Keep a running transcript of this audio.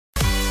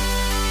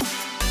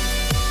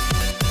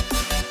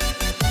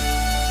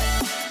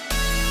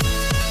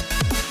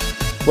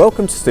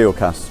Welcome to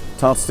Steelcast,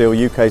 Tata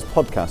Steel UK's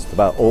podcast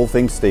about all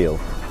things steel,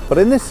 but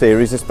in this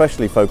series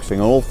especially focusing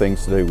on all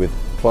things to do with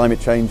climate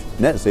change,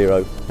 net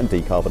zero and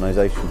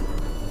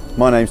decarbonisation.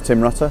 My name's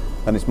Tim Rutter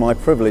and it's my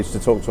privilege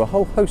to talk to a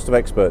whole host of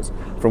experts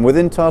from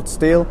within Tata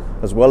Steel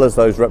as well as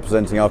those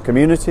representing our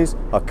communities,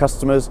 our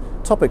customers,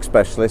 topic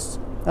specialists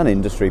and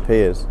industry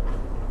peers.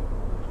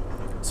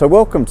 So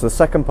welcome to the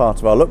second part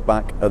of our look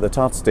back at the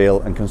Tata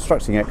Steel and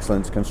Constructing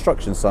Excellence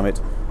Construction Summit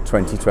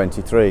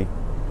 2023.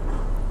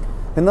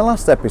 In the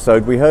last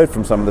episode we heard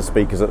from some of the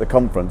speakers at the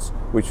conference,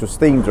 which was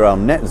themed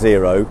around net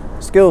zero,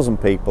 skills and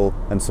people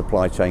and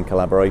supply chain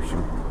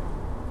collaboration.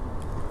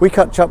 We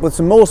catch up with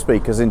some more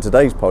speakers in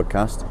today's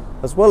podcast,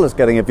 as well as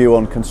getting a view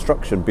on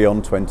construction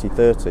beyond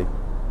 2030.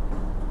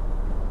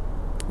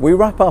 We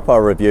wrap up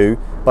our review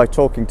by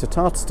talking to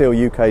Tata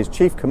Steel UK's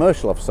Chief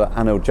Commercial Officer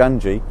Anil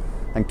Jhanji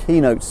and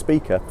keynote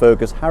speaker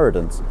Fergus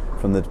Harradence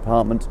from the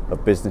Department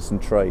of Business and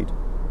Trade.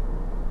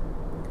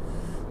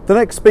 The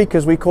next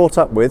speakers we caught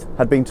up with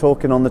had been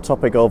talking on the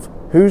topic of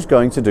who's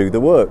going to do the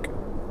work.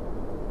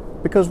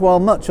 Because while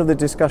much of the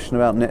discussion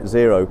about net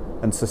zero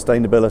and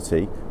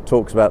sustainability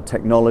talks about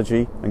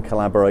technology and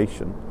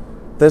collaboration,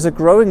 there's a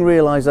growing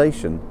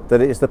realisation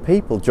that it is the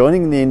people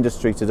joining the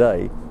industry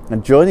today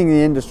and joining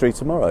the industry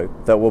tomorrow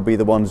that will be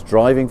the ones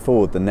driving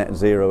forward the net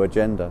zero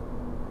agenda.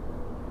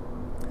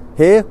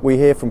 Here we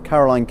hear from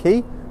Caroline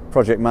Key,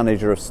 Project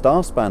Manager of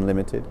Starspan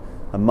Limited,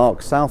 and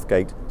Mark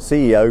Southgate,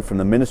 CEO from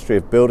the Ministry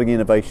of Building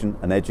Innovation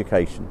and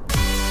Education.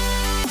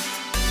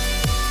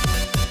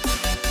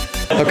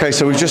 Okay,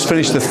 so we've just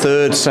finished the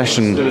third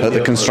session at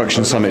the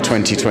Construction Summit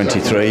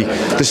 2023.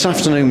 This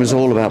afternoon was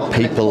all about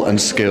people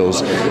and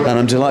skills, and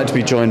I'm delighted to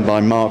be joined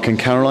by Mark and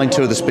Caroline,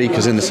 two of the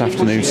speakers in this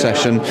afternoon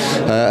session,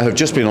 have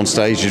just been on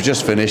stage, have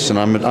just finished, and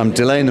I'm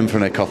delaying them for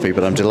their coffee,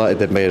 but I'm delighted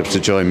they've been able to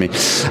join me.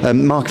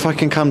 Mark, if I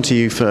can come to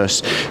you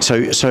first.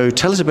 So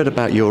tell us a bit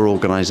about your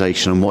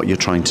organisation and what you're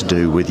trying to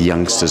do with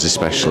youngsters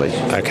especially.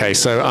 Okay,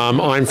 so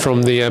I'm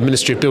from the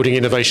Ministry of Building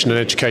Innovation and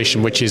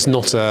Education, which is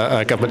not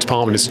a government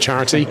department, it's a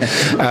charity.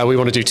 We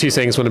want to do two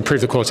things. We want to improve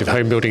the quality of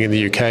home building in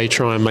the UK,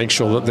 try and make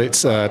sure that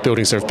its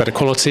buildings are of better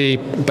quality,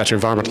 better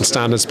environmental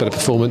standards, better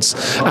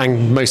performance,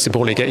 and most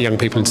importantly get young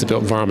people into the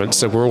built environment.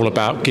 So we're all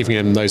about giving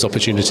them those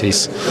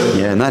opportunities.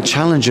 Yeah, and that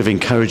challenge of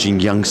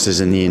encouraging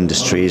youngsters in the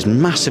industry is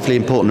massively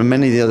important, and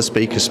many of the other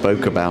speakers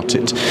spoke about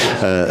it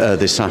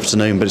this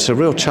afternoon, but it's a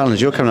real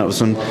challenge. You're coming up with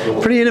some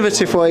pretty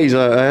innovative ways.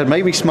 It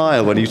made me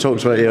smile when you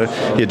talked about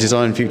your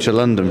Design Future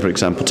London, for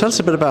example. Tell us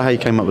a bit about how you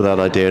came up with that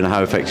idea and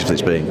how effective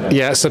it's been.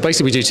 Yeah, so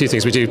basically we do two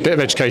things. We do a bit of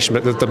education,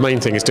 but the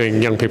main thing is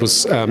doing young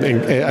people's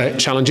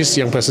challenges,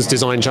 young person's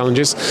design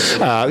challenges.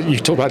 You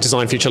talk about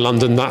Design Future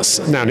London,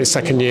 that's now in its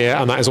second year,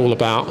 and that is all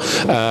about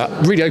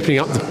really opening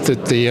up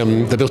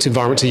the built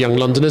environment to young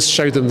Londoners,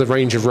 show them the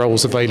range of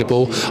roles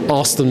available,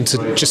 ask them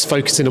to just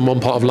focus in on one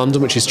part of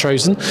London which is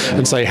chosen,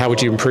 and say how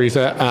would you improve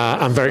it.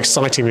 And very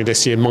excitingly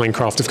this year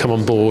Minecraft have come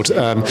on board,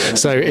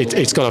 so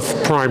it's got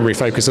a primary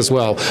focus as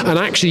well, and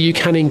actually you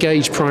can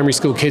engage primary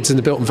school kids in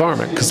the built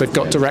environment because they've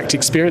got direct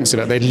experience of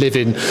it. They live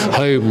in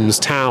homes,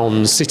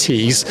 towns,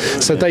 cities,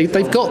 so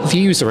they've got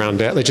views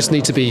around it. They just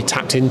need to be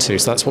tapped into,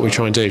 so that's what we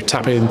try and do,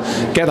 tap in,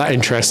 get that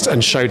interest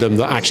and show them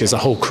that actually there's a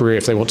whole career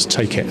if they want to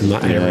take it in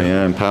that area.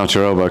 Yeah, empower to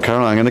your elbow.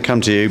 Caroline, I'm going to come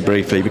to you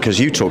briefly because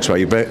you talked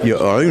about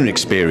your own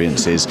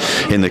experiences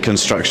in the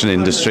construction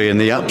industry and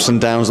the ups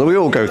and downs that we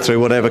all go through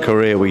whatever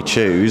career we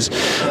choose,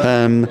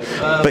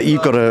 but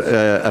you've got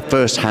a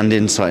first-hand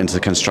insight into the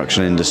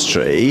construction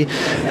industry,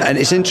 and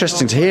it's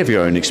interesting to hear of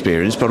your own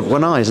experience. But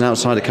when I as an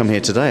outsider come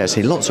here today, I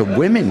see lots of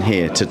women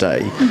here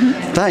today.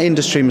 Mm-hmm. That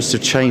industry must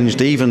have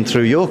changed even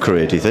through your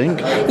career, do you think?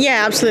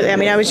 Yeah, absolutely. I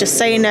mean, I was just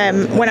saying,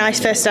 when I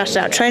first started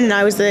out training,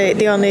 I was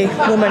the only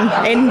woman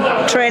in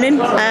training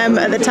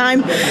at the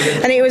time,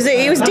 and it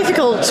was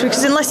difficult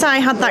because unless I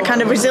had that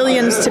kind of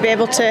resilience to be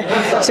able to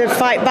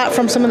fight back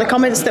from some of the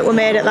comments that were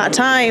made at that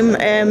time,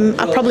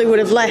 I probably would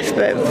have left,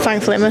 but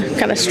thankfully I'm a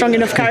kind of strong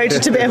enough character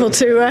to be able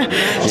to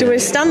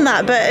withstand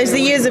that. But as the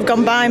years have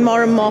gone by,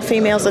 more and more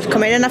females have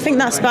come in, and I think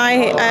that's by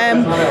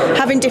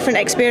having different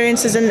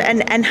experiences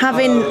and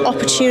having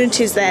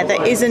opportunities there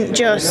that isn't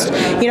just,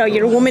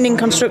 you're a woman in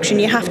construction,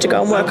 you have to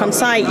go and work on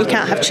site, you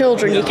can't have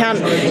children, you can't,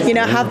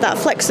 have that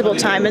flexible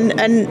time,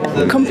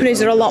 and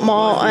companies are a lot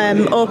more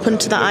open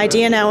to that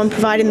idea now and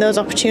providing those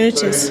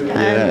opportunities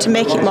to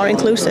make it more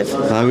inclusive.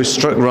 I was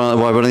struck by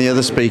one of the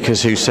other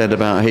speakers who said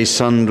about his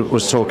son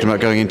was talking about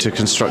going into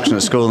construction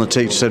at school, and the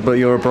teacher said, "But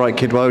you're a bright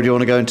kid, why would you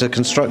want to go into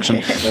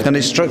construction?" And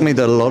it struck me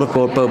that a lot of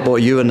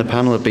what you and the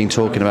panel have been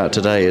talking about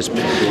today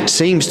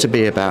seems to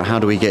be about how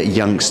do we get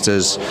youngsters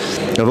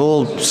contractors of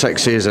all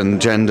sexes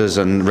and genders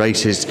and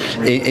races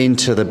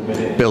into the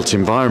built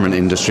environment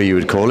industry, you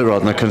would call it,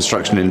 rather than the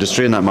construction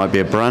industry, and that might be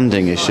a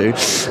branding issue.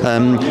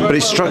 But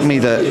it struck me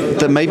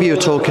that maybe you're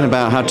talking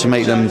about how to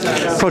make them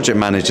project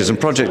managers and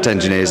project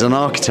engineers and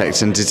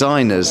architects and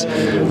designers,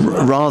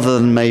 rather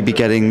than maybe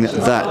getting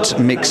that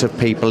mix of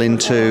people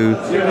into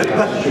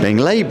being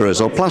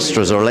labourers or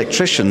plasterers or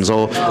electricians,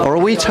 or are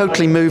we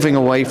totally moving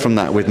away from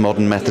that with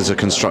modern methods of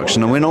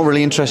construction, and we're not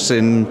really interested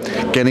in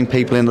getting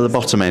people into the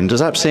bottom end? Does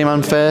that seem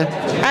unfair?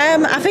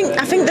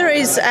 I think there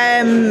is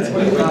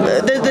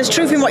there's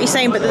truth in what you're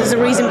saying, but there's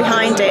a reason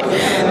behind it.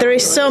 There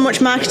is so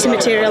much marketing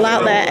material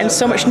out there and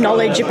so much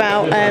knowledge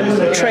about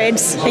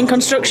trades in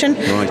construction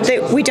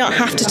that we don't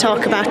have to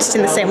talk about it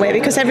in the same way,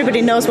 because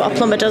everybody knows what a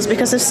plumber does,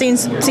 because they've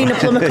seen a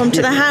plumber come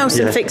to the house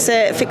and fix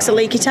a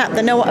leaky tap.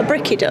 They know what a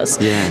bricky does.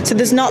 So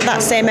there's not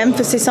that same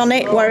emphasis on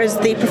it, whereas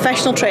the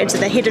professional trades are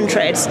the hidden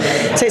trades.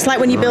 So it's like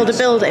when you build a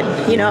building,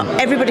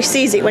 everybody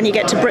sees it when you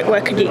get to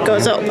brickwork and it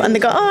goes up, and they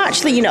go, oh,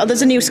 actually,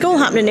 there's a new school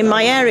happening in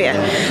my area.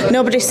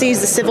 Nobody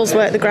sees the civils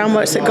work, the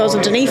groundworks that goes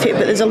underneath it,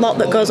 but there's a lot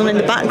that goes on in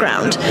the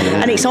background.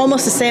 And it's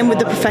almost the same with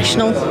the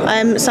professional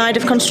side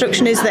of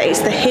construction, is that it's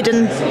the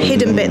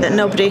hidden bit that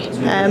nobody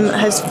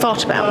has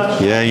thought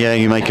about. Yeah,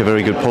 you make a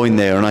very good point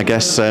there. And I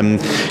guess,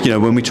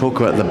 when we talk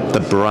about the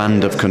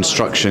brand of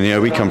construction,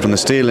 we come from the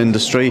steel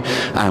industry,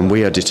 and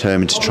we are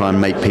determined to try and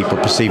make people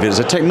perceive it as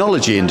a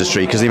technology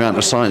industry, because the amount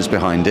of science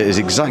behind it is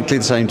exactly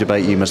the same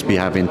debate you must be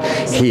having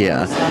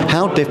here.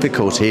 How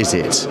difficult is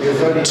it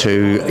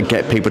to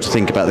get people to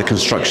think about the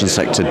construction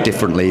sector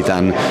differently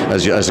than,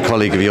 as a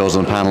colleague of yours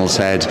on the panel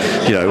said,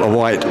 a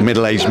white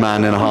middle-aged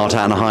man in a hard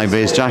hat and a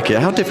high-vis jacket?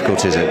 How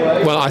difficult is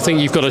it? Well, I think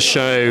you've got to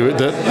show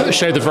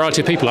the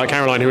variety of people like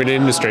Caroline who are in the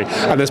industry,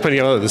 and there's plenty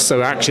of others.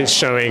 So actually it's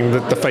showing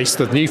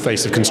the new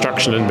face of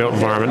construction and built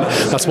environment.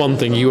 That's one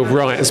thing. You were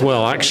right as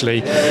well. Actually,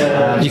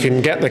 you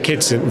can get the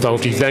kids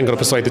involved. You've then got to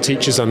persuade the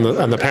teachers and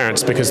the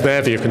parents, because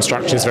their view of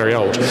construction is very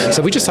old.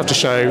 So we just have to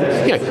show,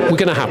 we're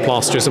going to have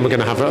plasterers and we're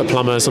going to have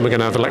plumbers and we're going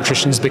to have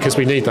electricians, because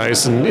we need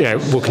those, and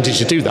we'll continue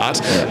to do that.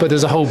 But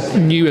there's a whole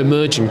new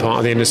emerging part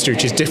of the industry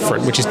which is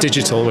different, which is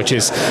digital, which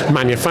is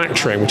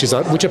manufacturing,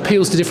 which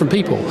appeals to different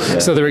people.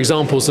 So there are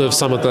examples of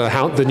some of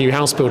the new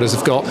house builders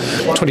have got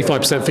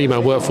 25%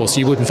 female workforce.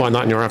 You wouldn't find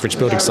that in your average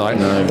building site.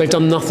 No. They've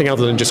done nothing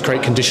other than just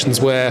create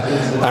conditions where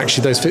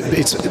actually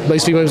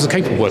those females are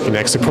capable of working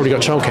there, because they've probably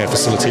got childcare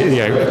facility,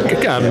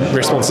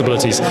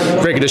 responsibilities,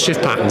 regular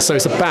shift patterns. So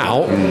it's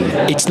about,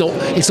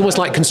 it's almost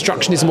like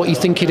construction isn't what you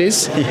think it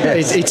is.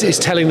 Yes. It's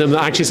telling them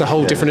that actually it's a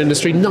whole different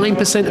industry.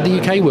 9% of the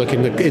UK work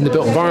in the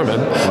built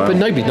environment, but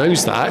nobody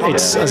knows that.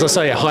 It's, as I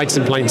say, it hides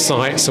in plain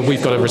sight. So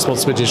we've got a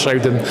responsibility to show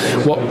them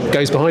what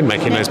goes behind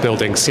making those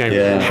buildings.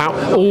 How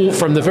all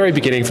from the very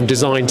beginning, from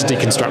design to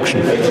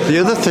deconstruction. The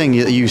other thing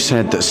that you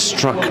said that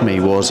struck me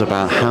was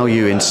about how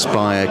you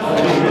inspire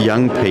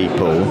young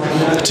people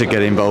to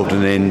get involved in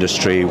an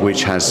industry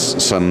which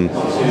has some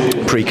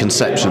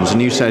preconceptions.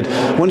 And you said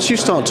once you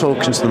start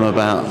talking to them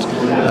about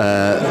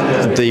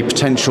the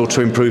potential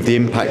to improve the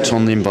impact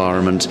on the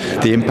environment,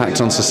 the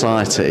impact on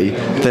society,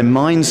 their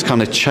minds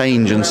kind of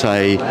change and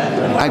say,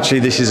 actually,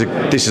 this is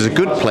a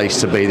good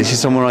place to be. This is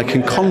somewhere I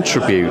can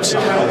contribute.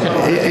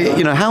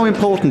 How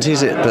important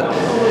is it that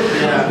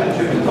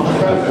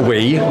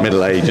we,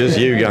 middle agers,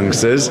 you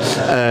youngsters,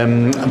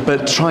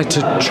 but try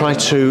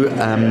to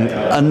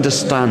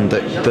understand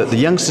that the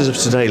youngsters of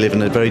today live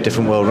in a very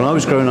different world. When I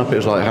was growing up, it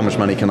was like, how much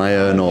money can I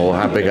earn, or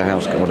how big a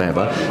house,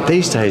 whatever.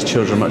 These days,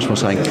 children are much more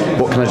saying,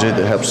 what can I do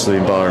that helps the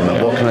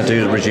environment? What can I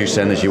do that reduces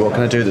energy? What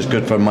can I do that's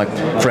good for my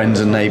friends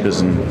and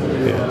neighbours? And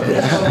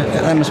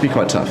that must be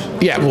quite tough.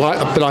 Yeah,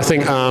 but I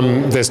think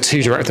there's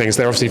two direct things.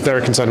 They're obviously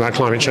very concerned about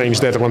climate change.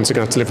 They're the ones who are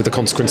going to have to live with the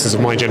consequences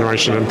of my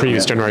generation and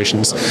previous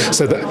generations.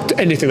 So that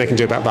anything they can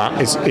do about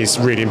that is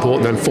really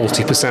important. And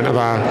 40% of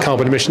our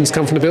carbon emissions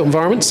come from the built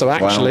environment. So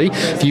actually,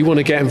 if you want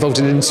to get involved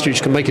in an industry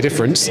which can make a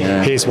difference,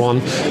 here's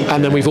one.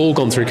 And then we've all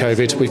gone through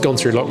COVID. We've gone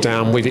through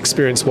lockdown. We've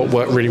experienced what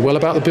worked really well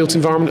about the built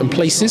environment and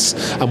places,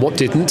 and what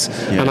didn't.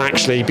 And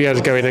actually be able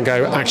to go in and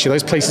go, actually,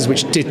 those places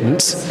which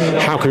didn't,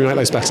 how can we make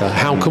those better?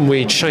 How can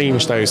we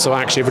change those so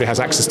actually everybody has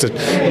access to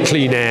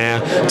clean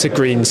air, to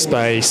green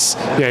space,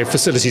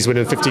 facilities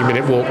within a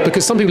 15-minute walk?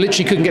 Because some people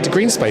literally couldn't get to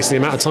green space in the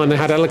amount of time they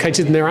had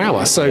allocated in their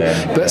hour. So,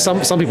 but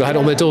some people had it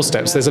on their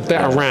doorsteps. There's a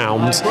bit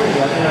around.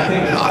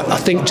 I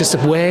think just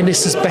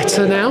awareness is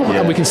better now,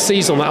 and we can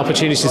seize on that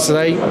opportunity to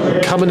say,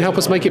 come and help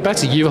us make it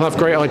better. You'll have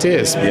great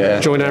ideas.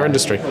 Join our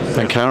industry.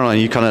 And Caroline,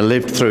 you kind of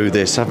lived through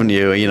this, haven't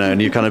you?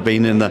 And you've kind of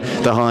been in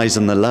the highs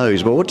and the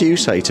lows. But what do you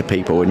say to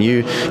people when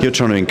you're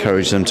trying to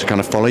encourage them to kind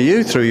of follow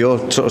you through your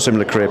sort of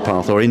similar career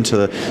path, or into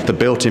the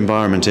built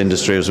environment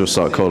industry, as we'll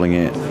start calling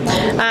it?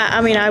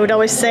 I would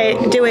always say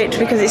do it,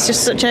 because it's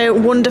just such a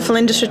wonderful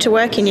industry to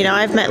work in.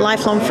 I've met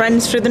lifelong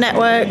friends through the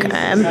network.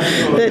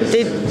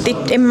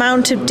 The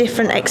amount of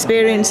different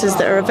experiences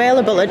that are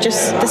available are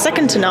just the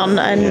second to none,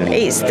 and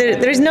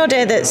there is no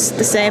day that's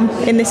the same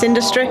in this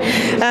industry,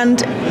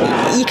 and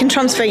you can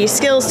transfer your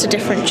skills to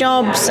different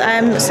jobs,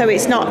 so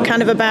it's not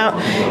kind of about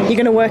you're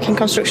going to work in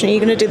construction, you're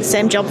going to do the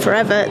same job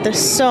forever. There's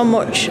so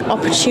much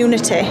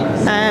opportunity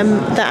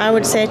that I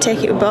would say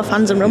take it with both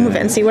hands and run with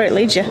it and see where it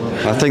leads you.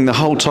 I think the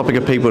whole topic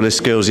of people with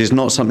skills is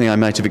not something I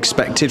might have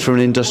expected from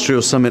an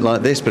industrial summit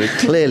like this, but it's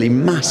clearly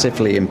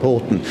massively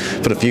important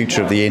for the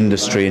future of the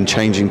industry and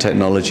changing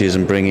technologies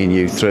and bringing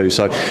you through.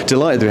 So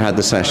delighted we had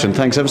the session.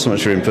 Thanks ever so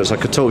much for your inputs. I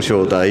could talk to you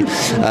all day,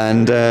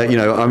 and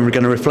I'm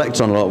going to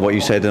reflect on a lot of what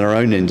you said in our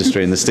own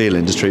industry, in the steel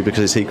industry,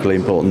 because it's equally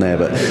important there.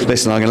 But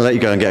listen, I'm going to let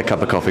you go and get a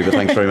cup of coffee, but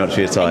thanks very much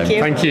for your time.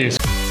 Thank you.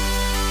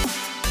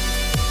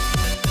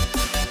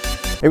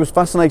 It was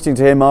fascinating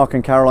to hear Mark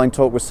and Caroline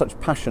talk with such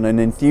passion and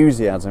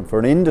enthusiasm for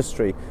an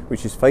industry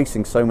which is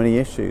facing so many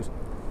issues.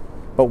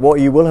 But what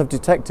you will have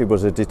detected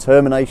was a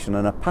determination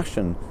and a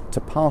passion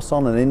to pass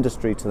on an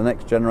industry to the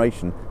next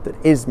generation that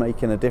is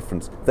making a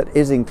difference, that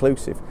is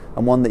inclusive,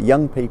 and one that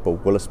young people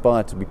will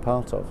aspire to be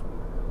part of.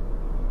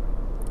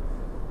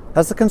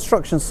 As the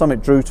Construction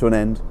Summit drew to an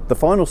end, the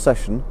final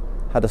session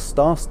had a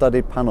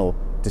star-studded panel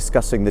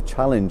discussing the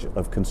challenge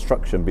of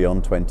construction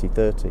beyond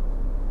 2030.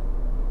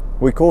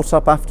 We caught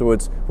up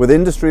afterwards with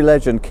industry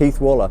legend Keith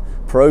Waller,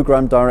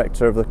 Programme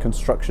Director of the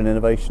Construction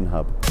Innovation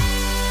Hub.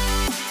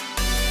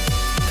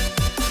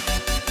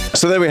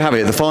 So there we have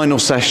it, the final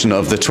session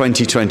of the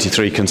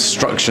 2023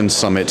 Construction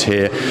Summit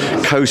here,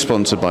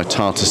 co-sponsored by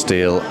Tata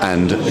Steel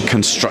and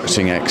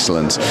Constructing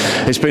Excellence.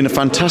 It's been a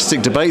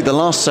fantastic debate. The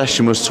last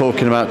session was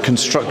talking about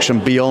construction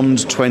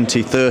beyond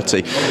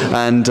 2030,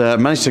 and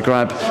managed to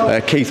grab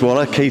Keith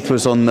Waller. Keith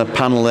was on the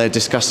panel there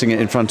discussing it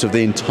in front of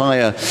the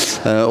entire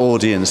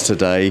audience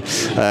today.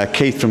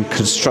 Keith from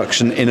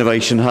Construction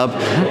Innovation Hub.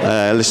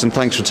 Listen,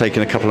 thanks for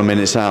taking a couple of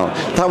minutes out.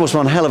 That was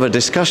one hell of a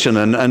discussion,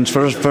 and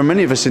for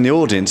many of us in the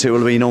audience, it will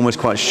have been almost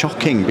quite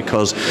shocking,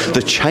 because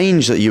the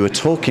change that you were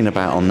talking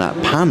about on that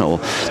panel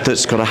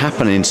that's got to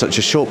happen in such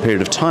a short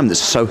period of time that's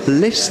so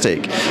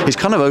holistic is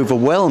kind of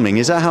overwhelming.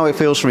 Is that how it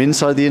feels from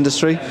inside the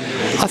industry?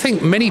 I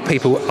think many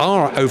people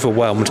are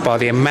overwhelmed by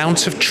the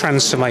amount of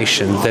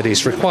transformation that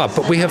is required,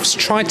 but we have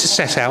tried to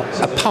set out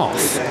a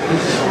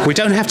path. We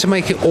don't have to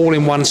make it all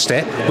in one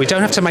step. We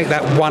don't have to make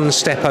that one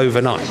step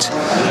overnight.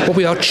 What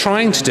we are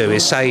trying to do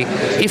is say,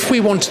 if we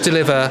want to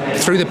deliver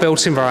through the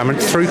built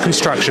environment, through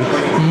construction,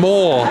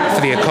 more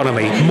for the economy,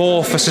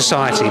 more for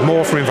society,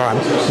 more for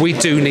environment, we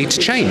do need to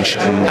change.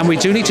 And we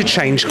do need to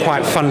change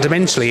quite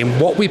fundamentally in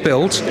what we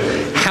build,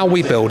 how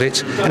we build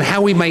it, and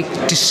how we make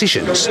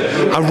decisions.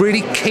 I'm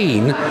really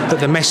keen that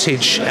the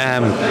message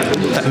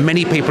that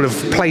many people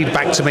have played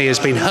back to me has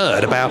been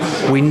heard about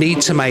we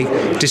need to make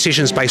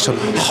decisions based on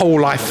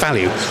whole life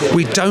value.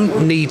 We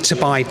don't need to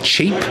buy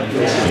cheap.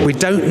 We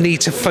don't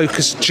need to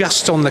focus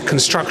just on the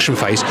construction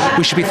phase.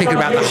 We should be thinking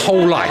about the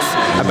whole life,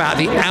 about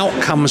the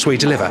outcomes we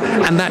deliver.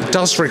 And that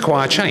does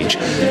require change.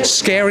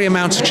 Scary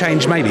amount of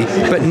change maybe,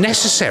 but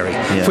necessary.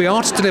 Yeah. If we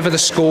are to deliver the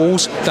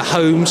schools, the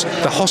homes,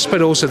 the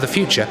hospitals of the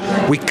future,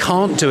 we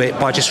can't do it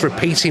by just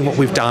repeating what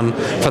we've done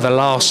for the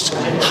last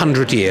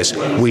 100 years.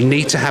 We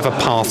need to have a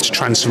path to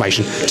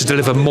transformation, to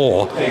deliver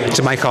more,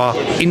 to make our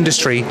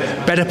industry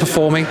better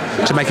performing,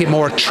 to make it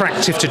more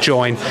attractive to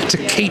join, to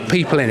keep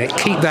people in it,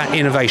 keep that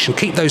innovation,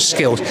 keep those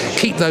skills,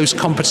 keep those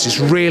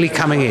competencies really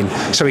coming in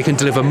so we can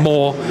deliver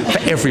more for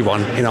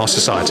everyone in our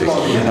society.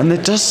 And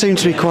there does seem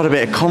to be quite a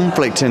bit of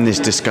conflict in this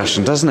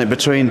discussion, doesn't it,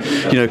 between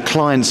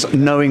clients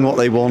knowing what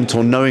they want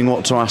or knowing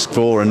what to ask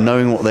for and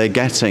knowing what they're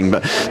getting.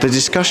 But the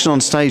discussion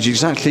on stage,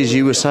 exactly as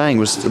you were saying,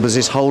 was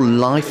this whole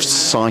life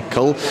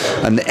cycle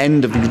and the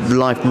end of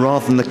life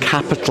rather than the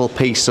capital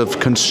piece of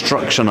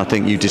construction, I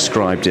think you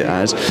described it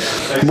as.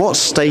 What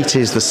state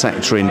is the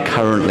sector in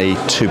currently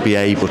to be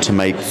able to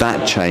make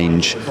that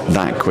change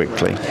that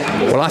quickly?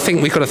 Well, I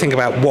think we've got to think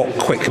about what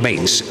quick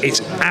means.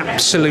 It's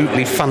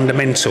absolutely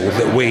fundamental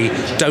that we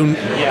don't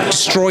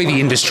destroy the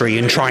industry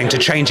in trying to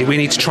change it. We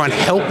need to try and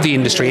help the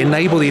industry,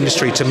 enable the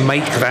industry to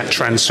make that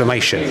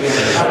transformation.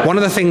 One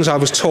of the things I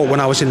was taught when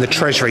I was in the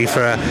Treasury,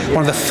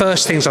 one of the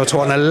first things I was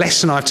taught, and a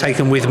lesson I've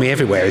taken with me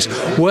everywhere, is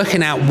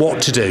working out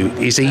what to do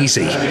is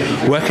easy.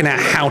 Working out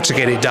how to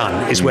get it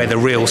done is where the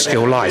real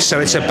skill lies. So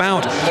it's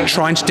about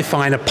trying to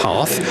define a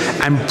path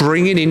and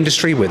bringing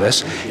industry with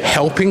us,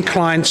 helping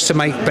clients to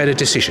make better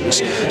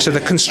decisions. So the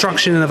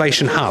Construction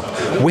Innovation Hub,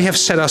 we have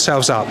set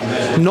ourselves up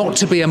not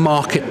to be a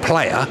market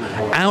player.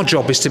 Our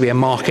job is to be a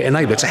market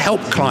enabler, to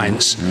help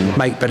clients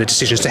make better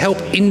decisions, to help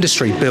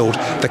industry build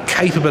the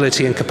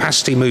capability and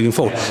capacity moving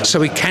forward so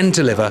we can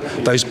deliver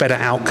those better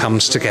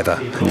outcomes together.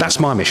 That's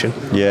my mission.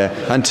 Yeah,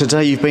 and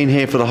today you've been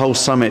here for the whole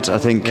summit, I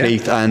think, yeah.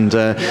 Keith, and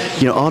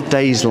are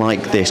days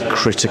like this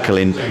critical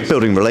in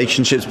building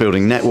relationships,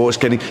 building networks,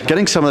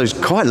 getting some of those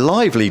quite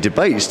lively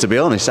debates, to be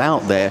honest,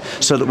 out there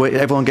so that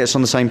everyone gets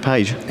on the same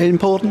page?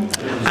 Important?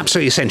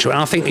 Absolutely essential.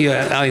 And I think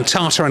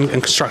Tata and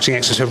Constructing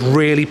Excellence have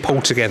really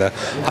pulled together,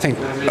 I think,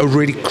 a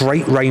really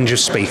great range of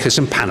speakers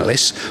and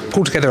panelists,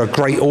 pulled together a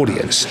great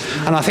audience.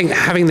 And I think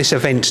having this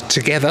event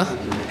together,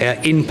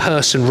 in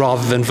person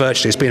rather than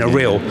virtually, has been a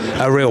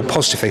real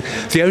positive thing.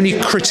 The only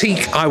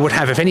critique I would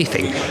have, if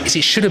anything, is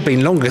it should have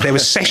been longer. There were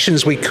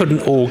sessions we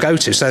couldn't all go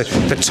to. So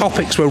the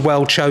topics were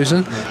well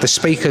chosen, the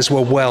speakers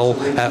were well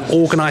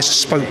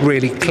organised, spoke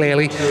really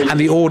clearly, and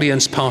the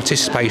audience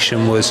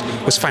participation was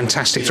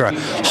fantastic throughout.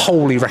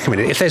 Wholly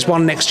recommended. If there's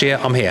one next year,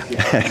 I'm here.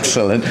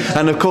 Excellent.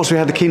 And of course we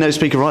had the keynote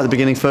speaker right at the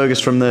beginning,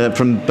 Fergus from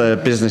the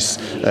business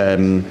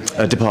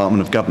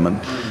department of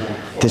government.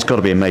 There's got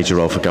to be a major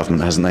role for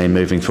government, hasn't there, in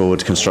moving forward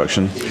to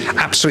construction?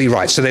 Absolutely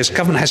right. So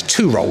government has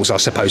two roles, I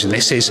suppose, in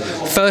this. Is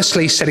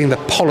firstly setting the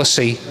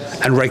policy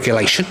and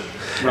regulation,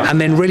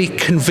 and then really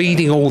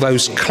convening all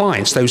those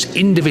clients, those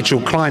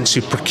individual clients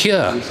who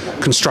procure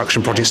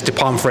construction projects,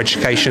 Department for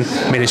Education,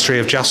 Ministry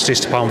of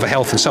Justice, Department for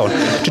Health and so on,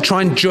 to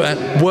try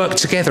and work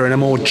together in a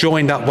more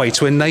joined up way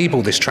to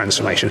enable this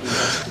transformation.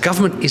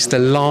 Government is the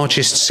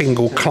largest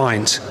single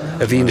client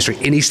of the industry.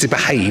 It needs to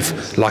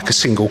behave like a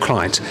single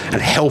client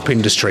and help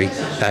industry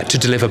to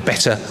deliver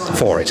better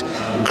for it.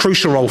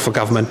 Crucial role for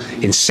government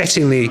in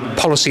setting the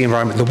policy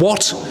environment, the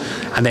what,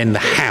 and then the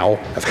how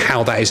of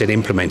how that is then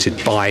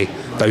implemented by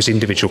those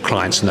individual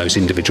clients and those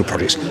individual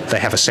projects. They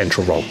have a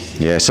central role.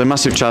 Yeah, so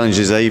massive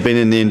challenges there. You've been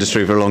in the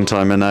industry for a long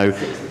time, I know.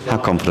 How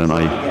confident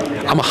are you?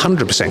 I'm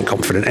 100%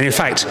 confident. And in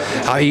fact,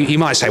 you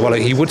might say, well,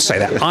 you would say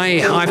that.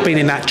 I've been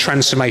in that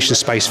transformation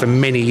space for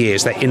many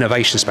years, that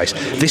innovation space.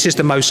 This is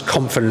the most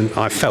confident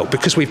I've felt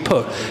because we've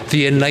put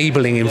the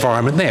enabling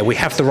environment there. We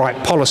have the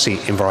right policy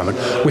environment.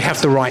 We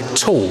have the right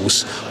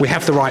tools. We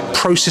have the right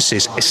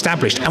processes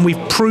established. And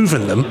we've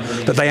proven them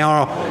that they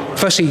are,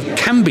 firstly,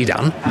 can be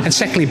done. And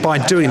secondly,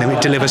 by doing them,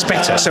 it delivers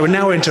better. So we're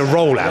now into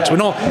rollouts. We're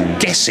not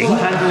guessing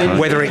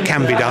whether it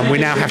can be done. We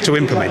now have to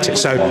implement it.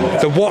 So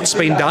the what's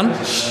been done,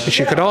 which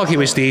you could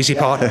argue is the easy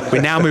part, we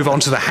now move on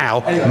to the how,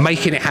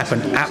 making it happen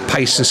at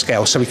pace and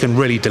scale so we can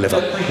really deliver.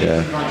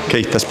 Yeah.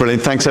 Keith, that's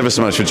brilliant. Thanks ever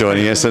so much for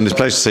joining us, and it's a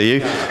pleasure to see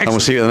you. Excellent. And we'll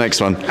see you at the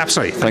next one.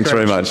 Absolutely. Thanks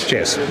very much.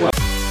 Cheers.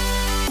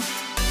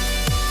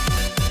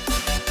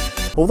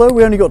 Although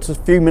we only got a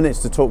few minutes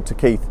to talk to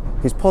Keith,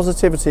 his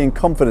positivity and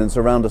confidence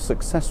around a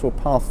successful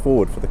path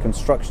forward for the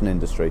construction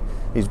industry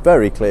is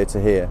very clear to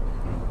hear.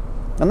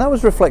 And that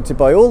was reflected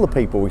by all the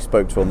people we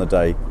spoke to on the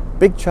day.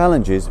 Big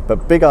challenges,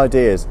 but big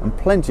ideas and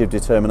plenty of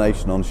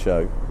determination on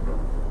show.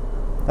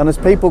 And as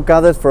people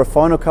gathered for a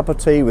final cup of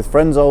tea with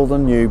friends old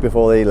and new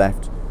before they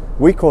left,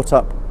 we caught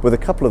up with a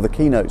couple of the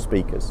keynote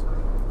speakers.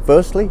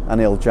 Firstly,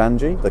 Anil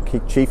Jhanji,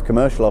 the Chief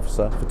Commercial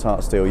Officer for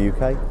Tata Steel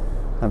UK,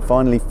 and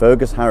finally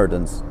Fergus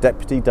Harradence,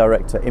 Deputy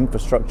Director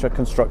Infrastructure,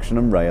 Construction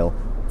and Rail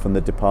from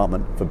the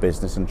Department for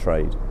Business and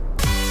Trade.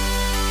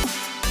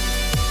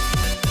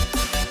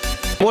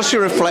 What's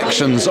your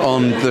reflections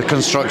on the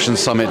construction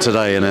summit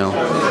today, Anil?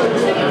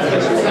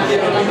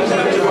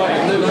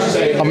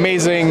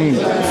 Amazing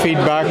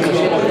feedback.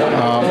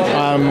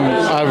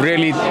 I've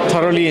really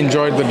thoroughly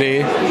enjoyed the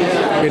day.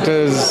 It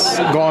has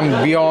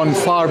gone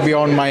far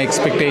beyond my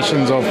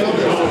expectations of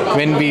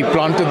when we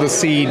planted the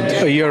seed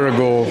a year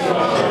ago.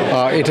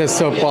 It has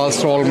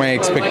surpassed all my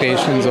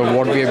expectations of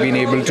what we have been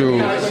able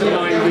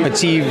to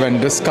achieve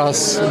and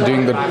discuss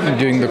during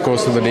the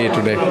course of the day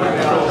today.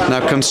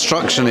 Now,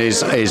 construction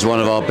is one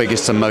of our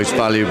biggest and most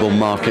valuable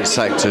market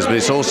sectors, but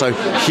it's also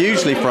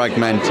hugely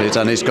fragmented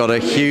and it's got a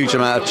huge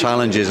amount of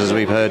challenges, as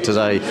we've heard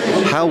today.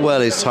 How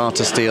well is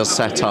Tata Steel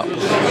set up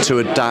to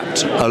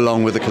adapt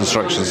along with the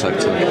construction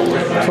sector?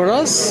 For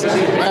us,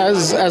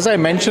 as I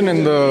mentioned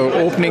in the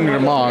opening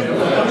remark,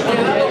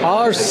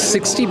 our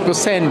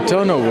 60%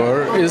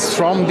 turnover is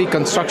from the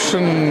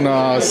construction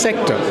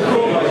sector.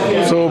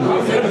 So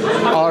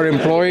our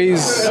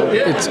employees,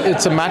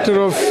 it's a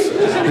matter of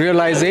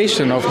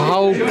realization of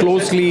how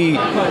closely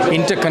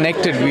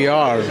interconnected we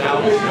are.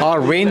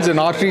 Our veins and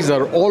arteries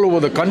are all over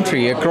the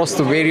country across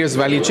the various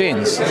value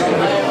chains.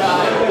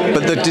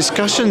 But the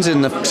discussions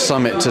in the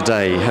summit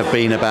today have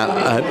been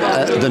about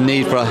the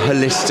need for a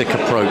holistic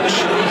approach.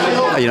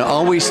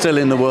 Are we still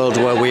in the world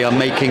where we are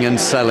making and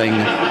selling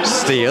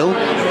steel?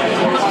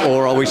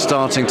 Or are we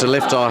starting to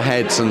lift our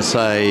heads and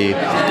say,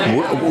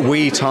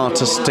 we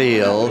Tata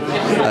Steel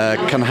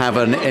can have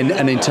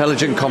an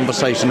intelligent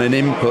conversation and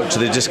input to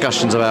the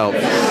discussions about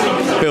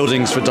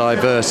buildings for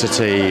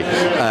diversity,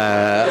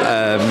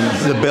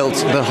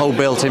 the whole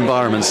built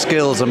environment,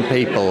 skills and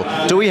people?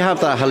 Do we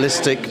have that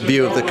holistic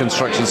view of the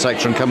construction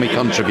sector, and can we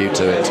contribute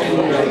to it?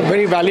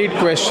 Very valid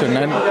question.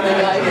 And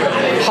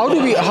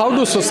how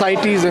do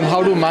societies and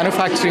how do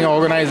manufacturing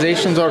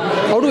organizations, or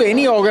how do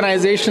any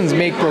organizations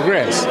make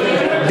progress?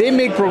 They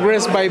make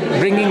progress by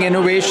bringing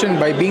innovation,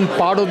 by being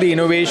part of the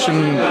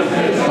innovation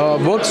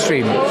work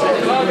stream.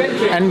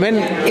 And when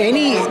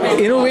any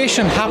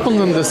innovation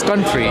happens in this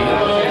country,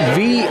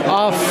 we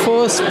are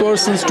first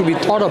persons to be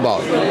thought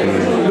about.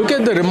 Look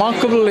look at the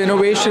remarkable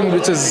innovation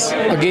which has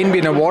again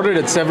been awarded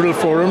at several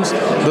forums,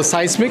 the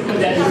seismic,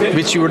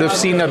 which you would have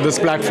seen at this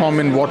platform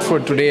in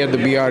Watford today at the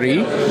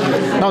BRE.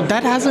 Now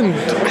that hasn't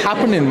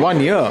happened in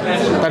 1 year.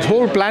 That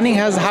whole planning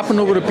has happened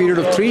over a period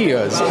of 3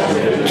 years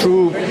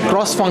through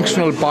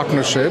cross-functional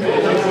partnership,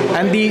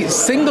 and the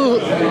single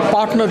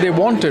partner they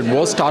wanted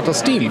was Tata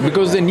Steel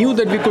because they knew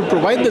that we could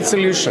provide that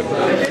solution.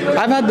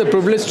 I've had the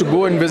privilege to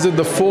go and visit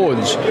the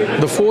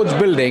Forge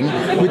building,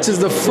 which is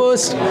the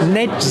first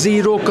net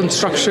zero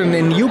construction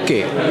in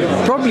UK,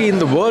 probably in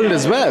the world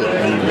as well.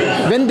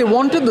 When they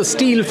wanted the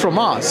steel from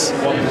us,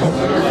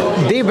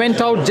 they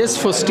went out just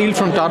for steel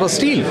from Tata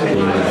Steel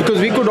because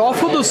we could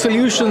offer those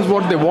solutions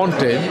what they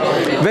wanted,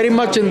 very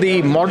much in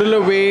the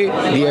modular way,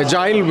 the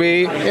agile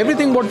way,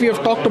 everything what we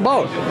have talked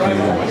about.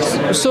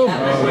 So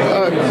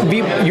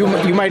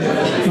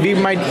we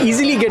might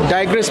easily get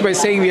digressed by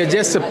saying we are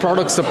just a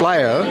product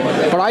supplier,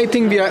 but I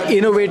think we are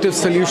innovative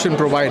solution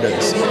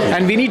providers,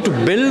 and we need to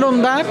build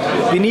on that.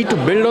 We need to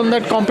build on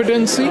that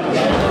competency.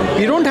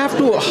 We don't have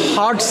to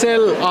hard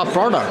sell our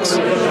products.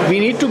 We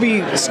need to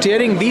be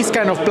steering these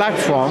kind of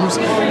platforms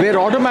where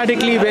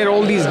automatically, where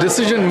all these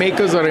decision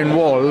makers are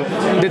involved,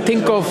 they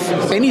think of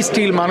any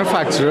steel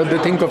manufacturer, they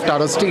think of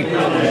Tata Steel.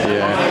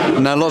 Yeah.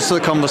 Now, lots of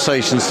the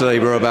conversations today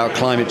were about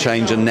climate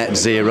change and net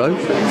zero.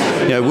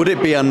 Would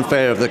it be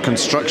unfair of the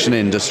construction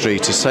industry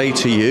to say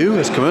to you,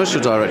 as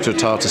Commercial Director of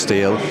Tata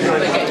Steel,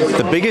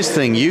 the biggest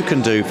thing you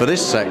can do for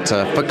this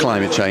sector for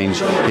climate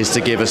change is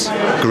to give us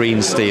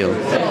green steel?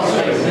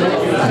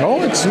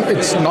 No,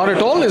 it's not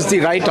at all is the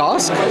right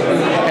ask.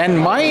 And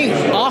my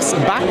ask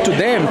back to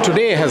them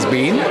today has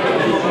been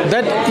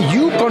that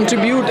you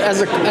contribute,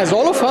 as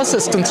all of us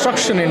as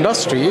construction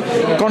industry,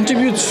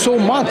 contribute so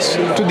much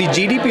to the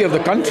GDP of the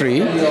country.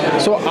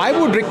 So I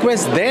would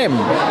request them,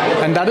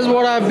 and that is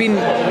what I've been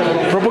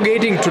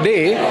propagating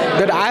today,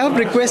 that I have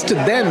requested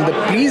them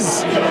that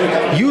please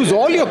use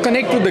all your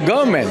connect with the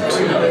government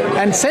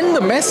and send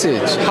the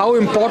message how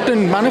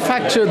important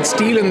manufactured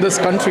steel in this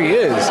country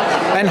is,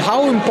 and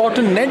how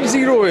important net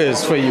zero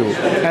is for you,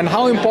 and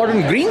how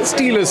important green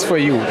steel is for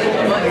you.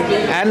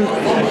 And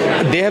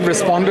they have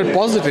responded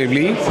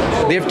positively.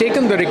 They have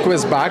taken the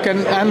request back,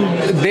 and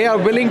they are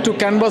willing to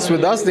canvass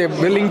with us. They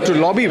are willing to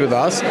lobby with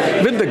us,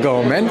 with the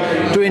government,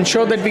 to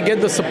ensure that we get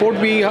the support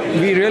we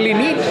really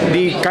need.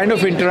 The kind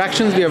of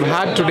interactions we have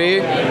had today,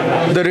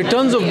 the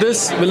returns of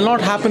this will not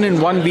happen in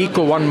 1 week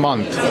or 1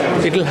 month.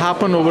 It will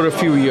happen over a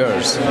few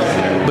years.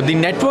 But the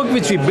network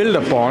which we build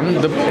upon,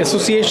 the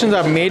associations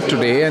I've made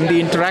today, and the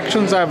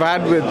interactions I've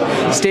had with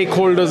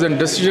stakeholders and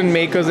decision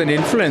makers and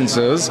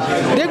influencers,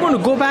 they're going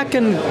to go back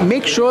and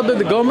make sure that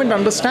the government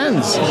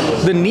understands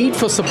the need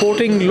for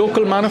supporting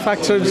local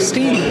manufactured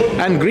steel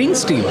and green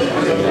steel.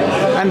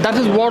 And that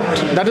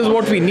is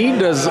what we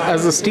need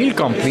as a steel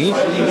company.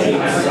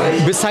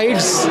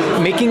 Besides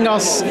making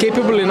us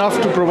capable enough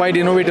to provide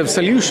innovative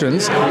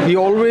solutions, we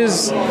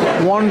always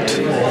want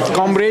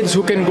comrades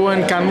who can go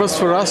and canvas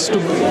for us to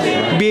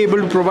be able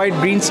to provide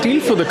green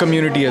steel for the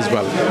community as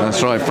well.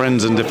 That's right,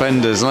 friends and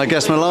defenders. And I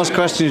guess my last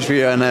question for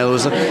you, Anil,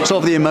 was sort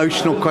of the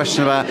emotional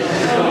question about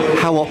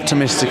how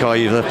optimistic are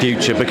you for the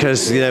future?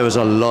 Because there was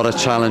a lot of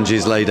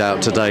challenges laid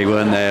out today,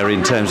 weren't there,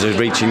 in terms of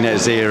reaching net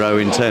zero,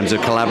 in terms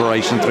of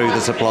collaboration through the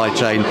supply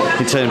chain,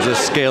 in terms of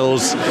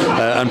skills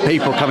and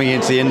people coming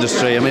into the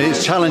industry. I mean,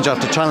 it's challenge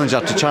after challenge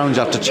after challenge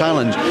after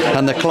challenge,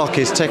 and the clock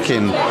is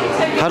ticking.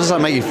 How does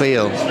that make you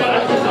feel?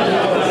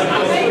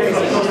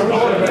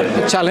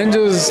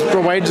 Challenges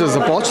provides us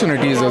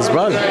opportunities as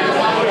well.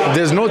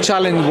 There's no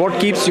challenge, what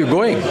keeps you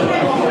going?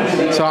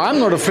 So I'm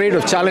not afraid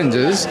of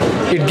challenges.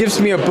 It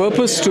gives me a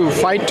purpose to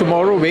fight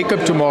tomorrow, wake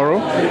up tomorrow,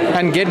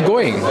 and get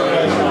going.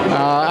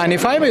 And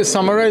if I may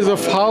summarize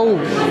of how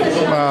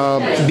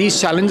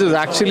these challenges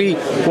actually,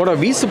 what are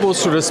we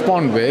supposed to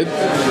respond with,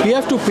 we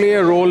have to play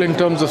a role in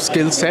terms of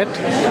skill set.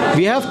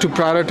 We have to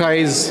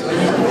prioritize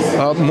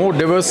more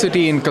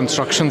diversity in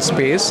construction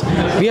space.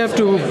 We have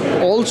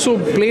to also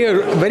play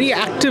a very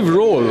active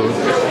role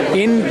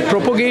in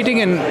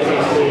propagating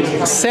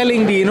and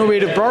selling the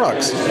innovative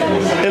products,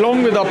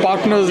 along with our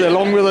partners,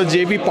 along with our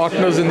JV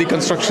partners in the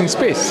construction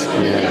space.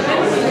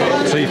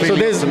 Yeah. So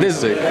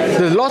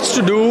there's lots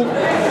to do.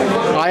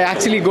 I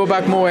actually go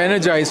back more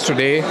energized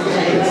today,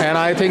 and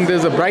I think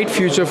there's a bright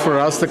future for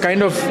us. The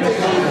kind of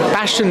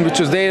passion which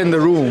was there in the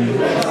room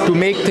to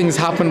make things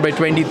happen by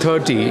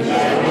 2030,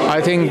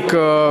 I think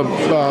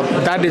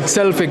that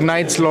itself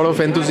ignites a lot of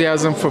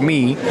enthusiasm for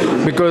me,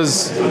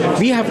 because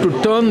we have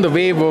to turn the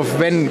wave of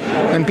when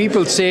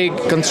people say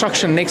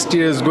construction next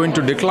year is going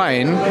to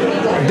decline.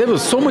 There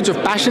was so much of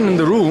passion in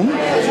the room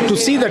to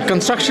see that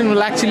construction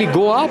will actually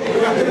go up,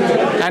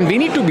 and we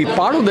need to be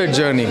part of that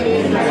journey.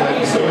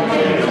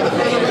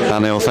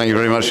 Anil, thank you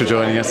very much for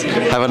joining us.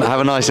 Have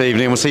a nice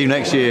evening. We'll see you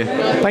next year.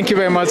 Thank you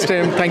very much,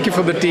 Tim. Thank you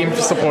for the team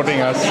for supporting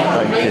us.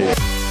 Thank you.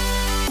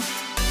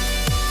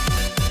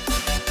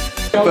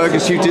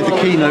 Fergus, you did the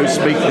keynote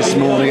speak this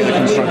morning at the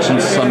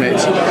Construction Summit.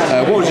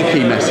 What was your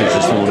key message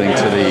this morning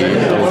to the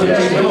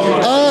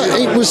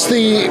audience? it was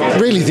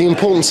really the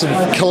importance of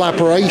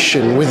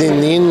collaboration within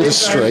the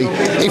industry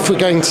if we're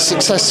going to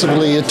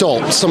successfully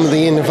adopt some of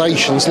the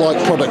innovations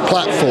like product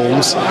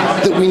platforms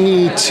that we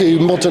need to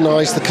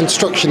modernise the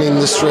construction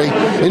industry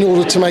in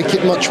order to make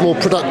it much more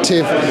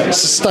productive,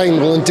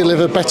 sustainable and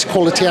deliver better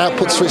quality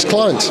outputs for its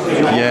clients.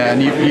 Yeah,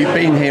 and you've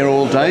been here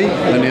all day,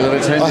 Anil,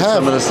 I've attended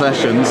some of the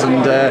sessions, and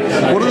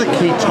what are the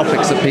key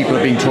topics that people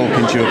have been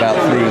talking to you about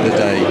through the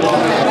day?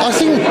 I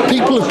think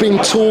people have been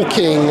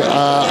talking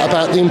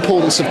about the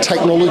importance of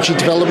technology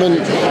development,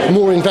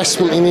 more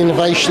investment in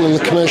innovation and the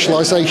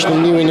commercialisation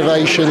of new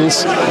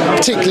innovations,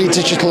 particularly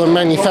digital and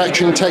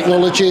manufacturing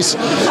technologies.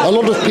 A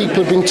lot of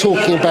people have been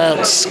talking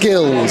about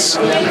skills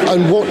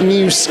and what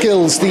new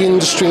skills the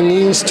industry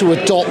needs to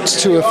adapt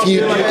to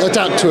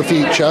a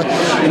future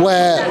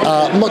where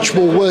much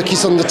more work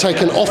is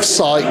undertaken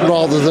off-site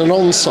rather than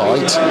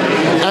on-site.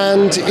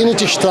 And in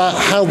addition to that,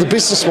 how the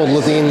business model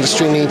of the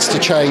industry needs to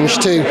change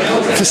to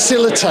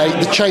facilitate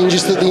the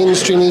changes that the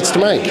industry needs to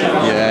make.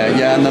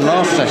 Yeah, and the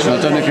last session,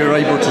 I don't know if you were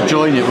able to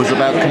join, it was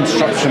about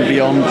construction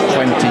beyond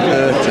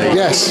 2030.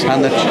 Yes.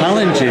 And the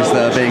challenges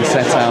that are being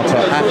set out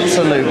are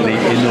absolutely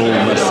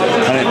enormous,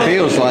 and it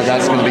feels like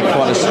that's going to be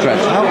quite a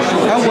stretch.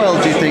 How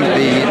well do you think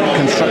the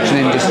construction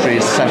industry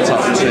is set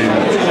up to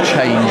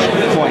change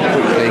quite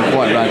quickly and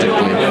quite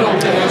radically?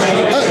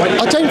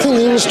 I don't think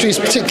the industry is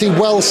particularly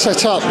well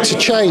set up to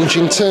change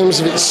in terms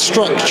of its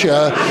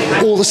structure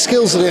or the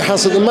skills that it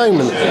has at the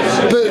moment.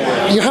 But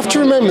you have to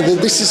remember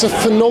that this is a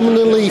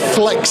phenomenally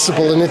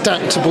flexible and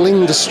adaptable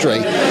industry.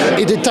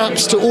 It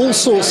adapts to all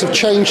sorts of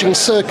changing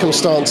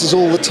circumstances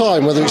all the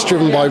time, whether it's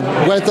driven by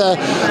weather,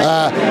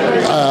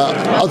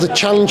 other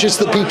challenges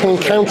that people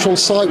encounter on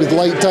site with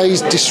late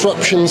days,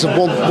 disruptions of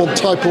one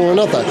type or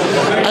another.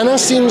 And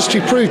as the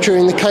industry proved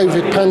during the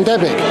COVID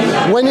pandemic,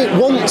 when it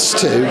wants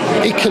to,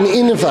 it can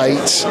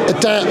innovate,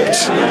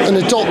 adapt and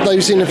adopt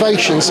those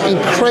innovations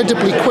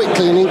incredibly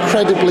quickly and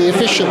incredibly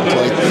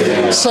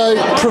efficiently. So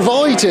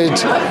provided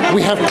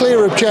we have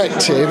clear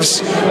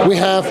objectives, we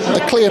have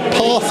a clear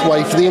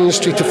pathway for the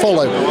industry to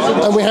follow,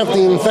 and we have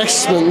the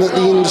investment that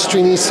the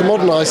industry needs to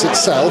modernise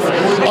itself,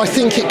 I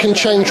think it can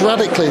change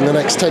radically in the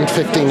next 10 to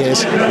 15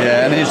 years.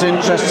 Yeah, and it's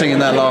interesting in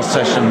that last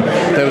session,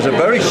 there was a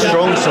very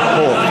strong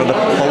support for the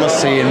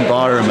policy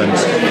environment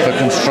for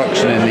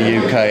construction in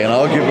the UK, and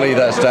arguably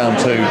that's down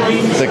to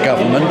the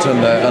government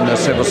and the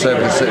civil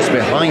service that's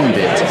behind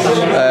it.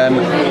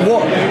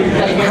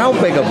 How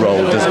big a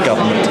role does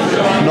government,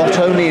 not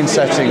only in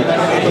setting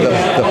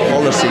the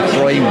policy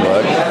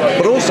framework,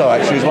 but also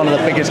actually is one of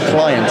the biggest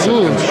clients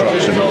of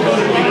construction?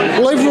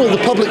 Well, overall,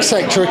 the public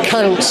sector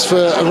accounts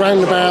for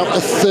around about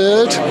a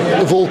third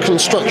of all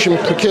construction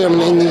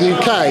procurement in the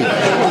UK.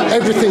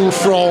 Everything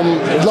from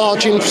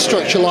large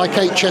infrastructure like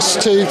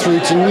HS2 through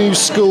to new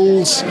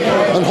schools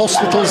and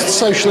hospitals, the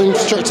social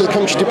infrastructure the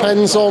country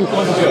depends on.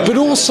 But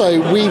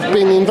also, we've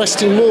been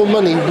investing more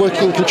money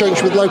working in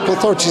conjunction with local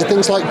authorities in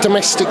things like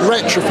domestic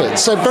retrofits,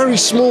 so very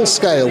small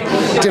scale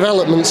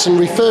developments and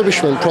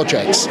refurbishment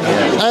projects.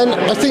 And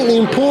I think the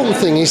important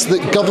thing is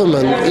that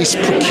government is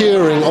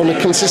procuring on a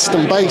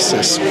consistent basis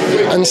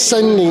and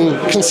sending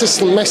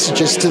consistent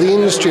messages to the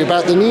industry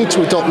about the need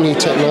to adopt new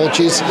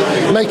technologies,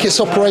 make its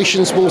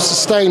operations more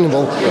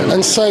sustainable,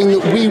 and saying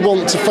that we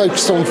want to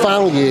focus on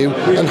value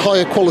and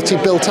higher quality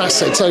built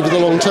assets over the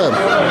long term.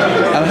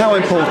 And how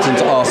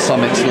important are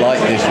summits like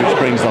this, which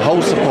brings the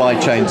whole supply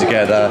chain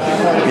together,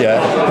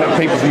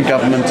 people from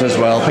government as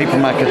well, people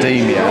from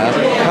academia?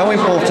 How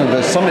important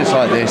are summits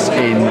like this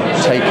in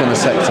taking the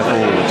sector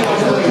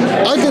forward?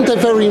 I think they're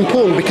very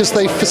important because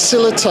they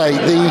facilitate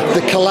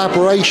the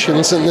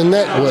collaborations and the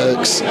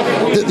networks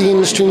that the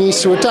industry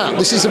needs to adapt.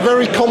 This is a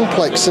very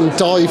complex and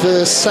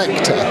diverse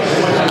sector,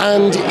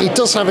 and it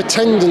does have a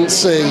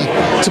tendency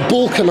to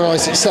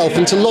balkanise itself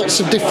into lots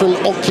of different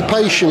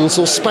occupations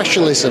or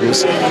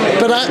specialisms.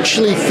 But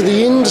actually, for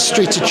the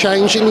industry to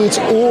change, it needs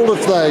all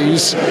of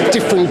those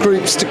different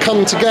groups to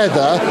come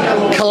together,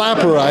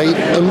 collaborate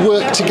and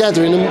work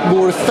together in a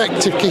more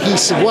effective,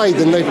 cohesive way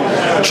than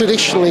they've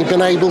traditionally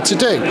been able to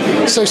do.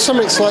 So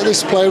summits like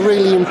this play a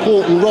really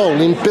important role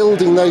in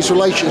building those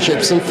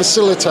relationships and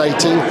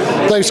facilitating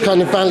those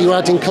kind of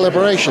value-adding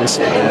collaborations.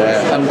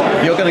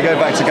 And you're going to go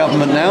back to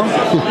government now.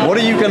 What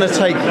are you going to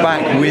take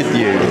back with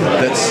you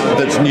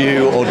that's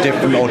new or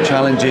different or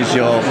challenges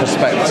your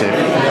perspective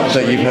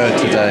that you've heard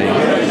today?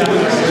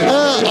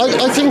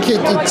 I think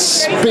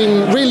it's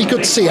been really good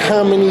to see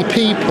how many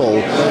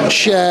people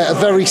share a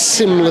very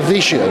similar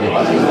vision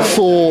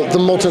for the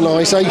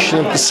modernisation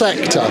of the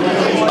sector.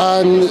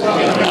 And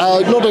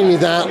not only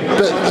that,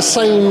 but the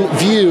same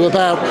view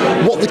about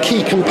what the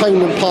key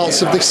component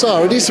parts of this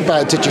are. It is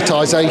about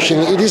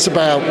digitisation, it is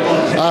about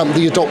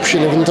the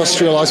adoption of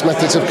industrialised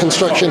methods of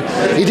construction,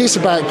 it is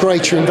about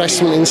greater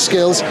investment in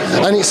skills,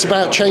 and it's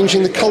about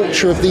changing the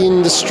culture of the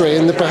industry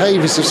and the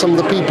behaviours of some of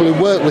the people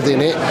who work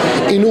within it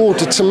in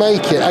order to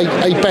make it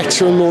a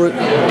better and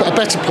a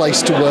better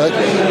place to work,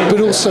 but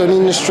also an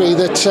industry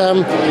that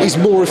is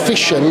more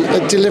efficient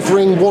at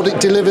delivering what it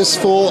delivers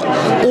for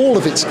all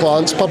of its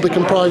clients, public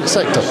and private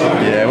sector.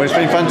 Yeah, well, it's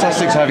been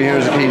fantastic to have you here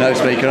as a keynote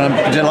speaker.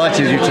 I'm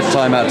delighted you took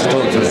time out to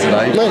talk to us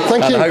today. No,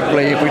 thank you. And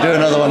hopefully, if we do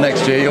another one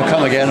next year, you'll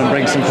come again and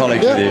bring some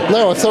colleagues with you.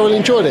 No, I thoroughly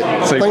enjoyed it.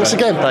 Super. Thanks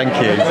again. Thank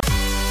you.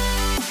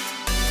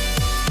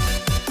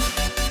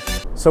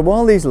 So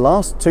while these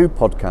last two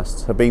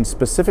podcasts have been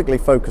specifically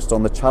focused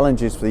on the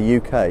challenges for the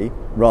UK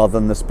rather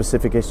than the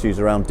specific issues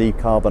around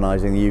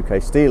decarbonising the UK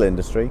steel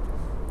industry,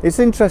 it's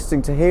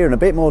interesting to hear in a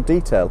bit more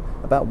detail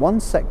about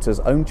one sector's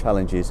own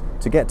challenges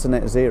to get to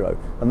net zero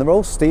and the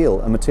role steel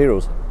and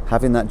materials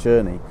have in that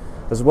journey,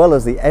 as well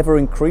as the ever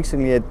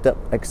increasingly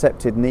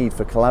accepted need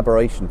for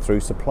collaboration through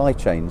supply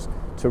chains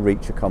to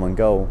reach a common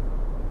goal.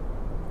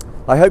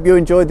 I hope you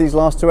enjoyed these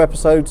last two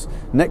episodes.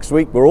 Next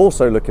week we're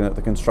also looking at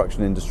the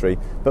construction industry,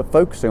 but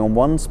focusing on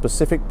one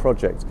specific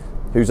project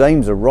whose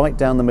aims are right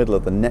down the middle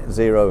of the net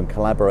zero and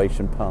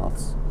collaboration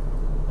paths.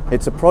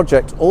 It's a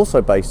project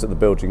also based at the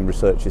Building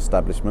Research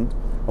Establishment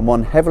and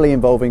one heavily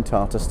involving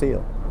Tata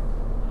Steel.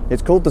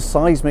 It's called the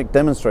Seismic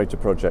Demonstrator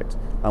Project,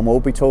 and we'll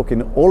be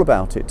talking all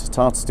about it to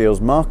Tata Steel's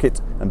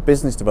Market and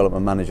Business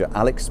Development Manager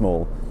Alex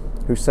Small,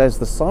 who says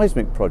the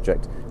seismic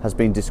project has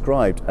been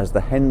described as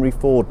the Henry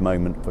Ford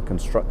moment for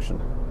construction.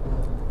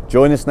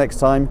 Join us next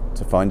time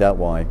to find out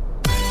why.